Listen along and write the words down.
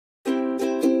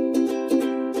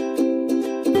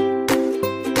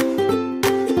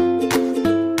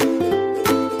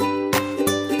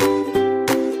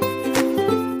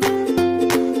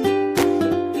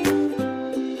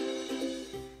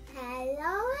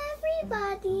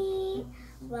everybody!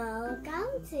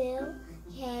 Welcome to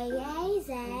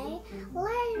KAZ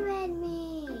Learn With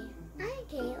Me! I'm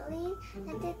Caitlin,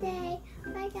 and today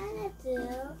we're gonna do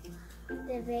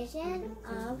division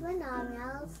of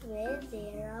monomials with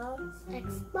zero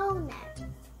exponents.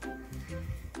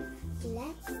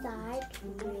 Let's start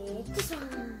with this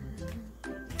one.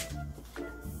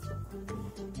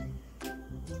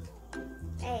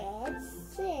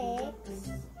 It's 6x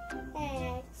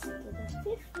to the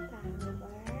 5th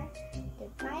power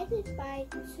divided by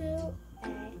 2x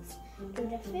to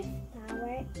the 5th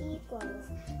power equals.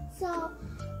 So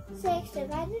 6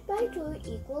 divided by 2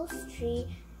 equals 3.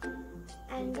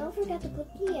 And don't forget to put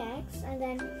the x, and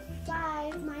then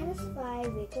 5 minus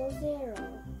 5 equals 0.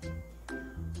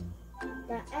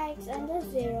 The x and the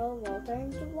 0 will turn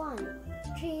to 1.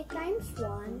 3 times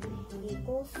 1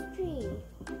 equals 3.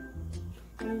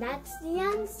 And that's the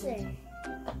answer.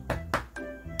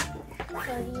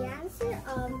 So the answer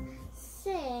of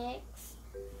 6x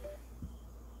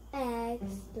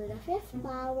to the 5th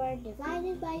power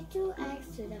divided by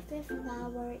 2x to the 5th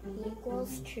power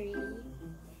equals 3.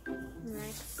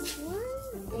 Next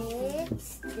one,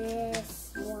 it's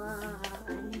this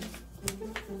one.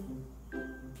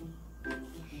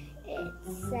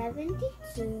 It's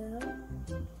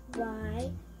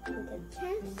 72y to the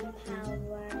 10th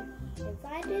power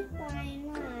divided by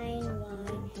 9y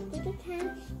to the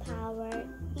 10th power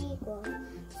equals.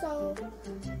 So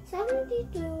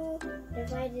 72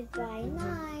 divided by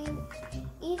 9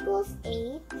 equals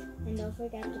 8, and don't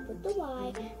forget to put the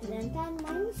y, and then 10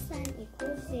 minus 10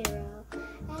 equals 0,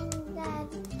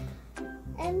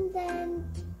 and then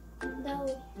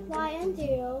the y and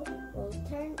 0 will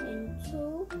turn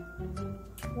into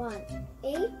 1.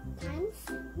 8 times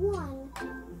 1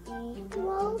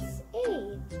 equals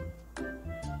 8.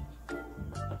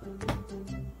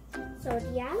 So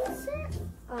the answer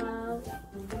of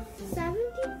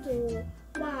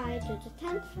 72y to the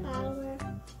 10th power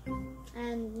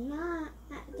and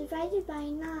divided by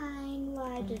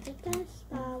 9y to the 10th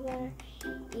power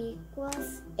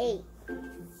equals 8.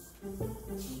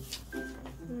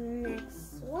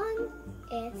 Next one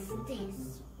is this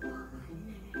one.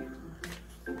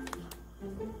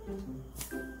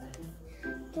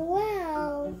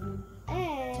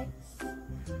 12x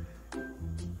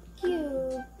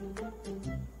cubed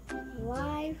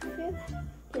y to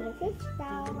the 5th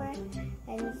power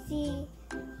and z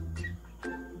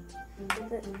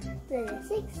to the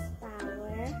 6th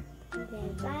power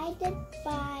divided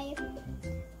by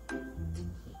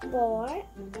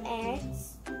 4x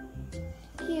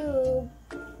cubed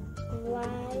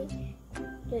y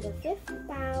to the 5th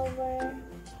power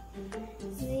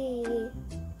z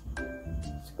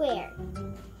squared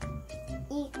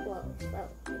equals.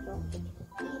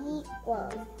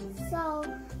 So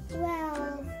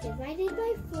 12 divided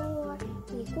by 4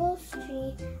 equals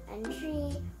 3, and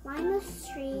 3 minus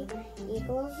 3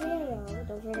 equals 0.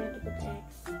 Don't forget to put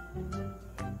x.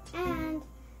 And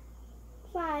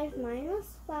 5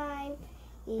 minus 5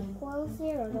 equals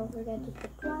 0. Don't forget to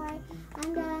put y.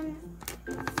 And then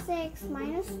 6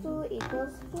 minus 2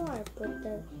 equals 4. Put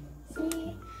the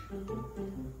z.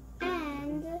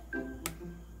 And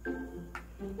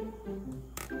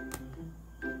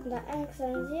the x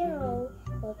and 0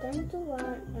 will turn to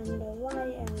 1, and the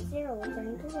y and 0 will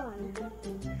turn to 1.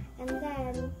 And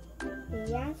then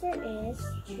the answer is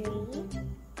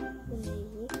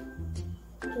 3z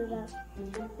to the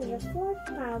 4th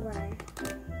power.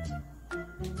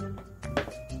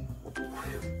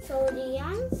 So the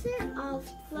answer of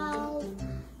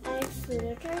 12x to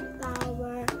the 3rd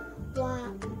power,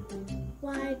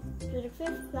 y to the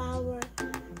 5th power,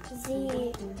 z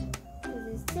to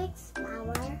the 6th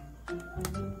power,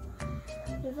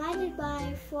 divided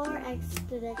by 4x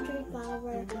to the 3rd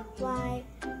power, y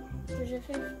to the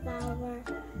 5th power,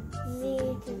 z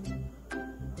to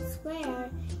the square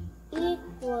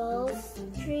equals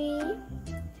 3z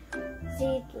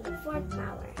to the 4th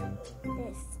power.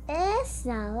 This is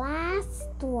the last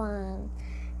one,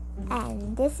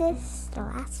 and this is the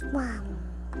last one.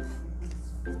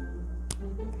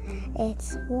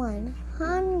 It's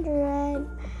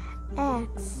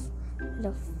 100x to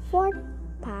the 4th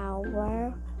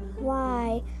power,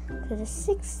 y to the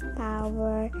 6th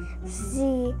power,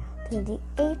 z to the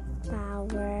 8th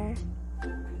power,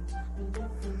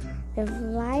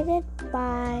 divided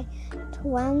by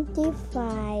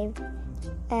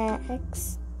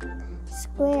 25x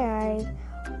squared,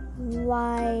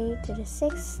 y to the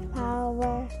 6th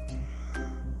power,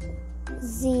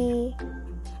 z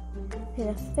to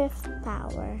the 5th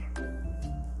power.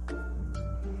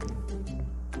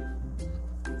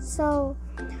 So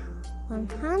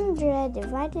 100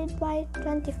 divided by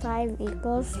 25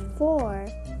 equals 4.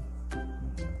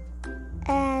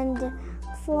 And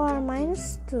 4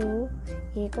 minus 2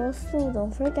 equals 2.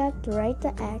 Don't forget to write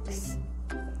the x.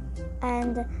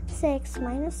 And 6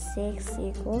 minus 6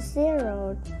 equals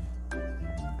 0.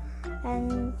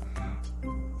 And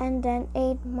then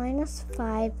 8 minus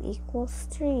 5 equals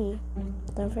 3.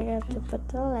 Don't forget to put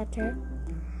the letter.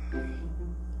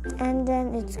 And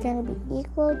then it's going to be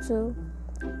equal to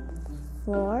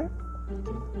 4x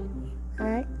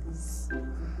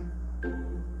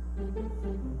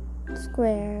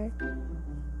squared.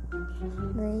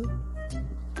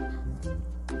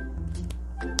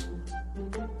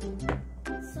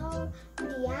 So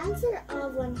the answer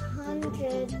of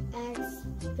 100x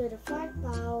to the 4th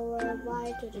power,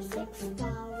 y to the 6th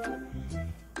power,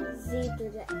 z to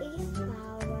the 8th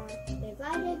power,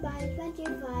 divided by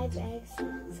 25x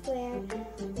squared,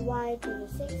 y to the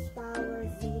 6th power,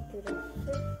 z to the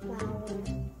 5th power,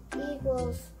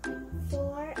 equals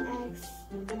 4x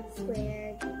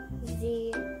squared, z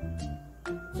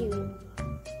cubed.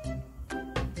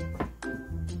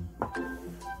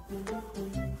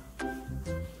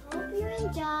 Hope you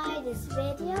enjoyed this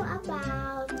video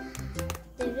about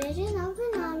division of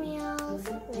monomials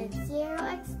with zero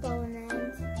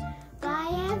exponents.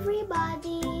 Bye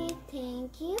everybody!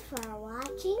 Thank you for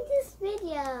watching this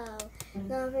video.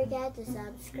 Don't forget to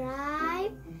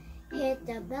subscribe, hit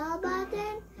the bell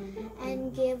button,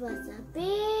 and give us a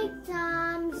big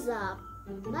thumbs up.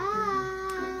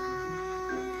 Bye!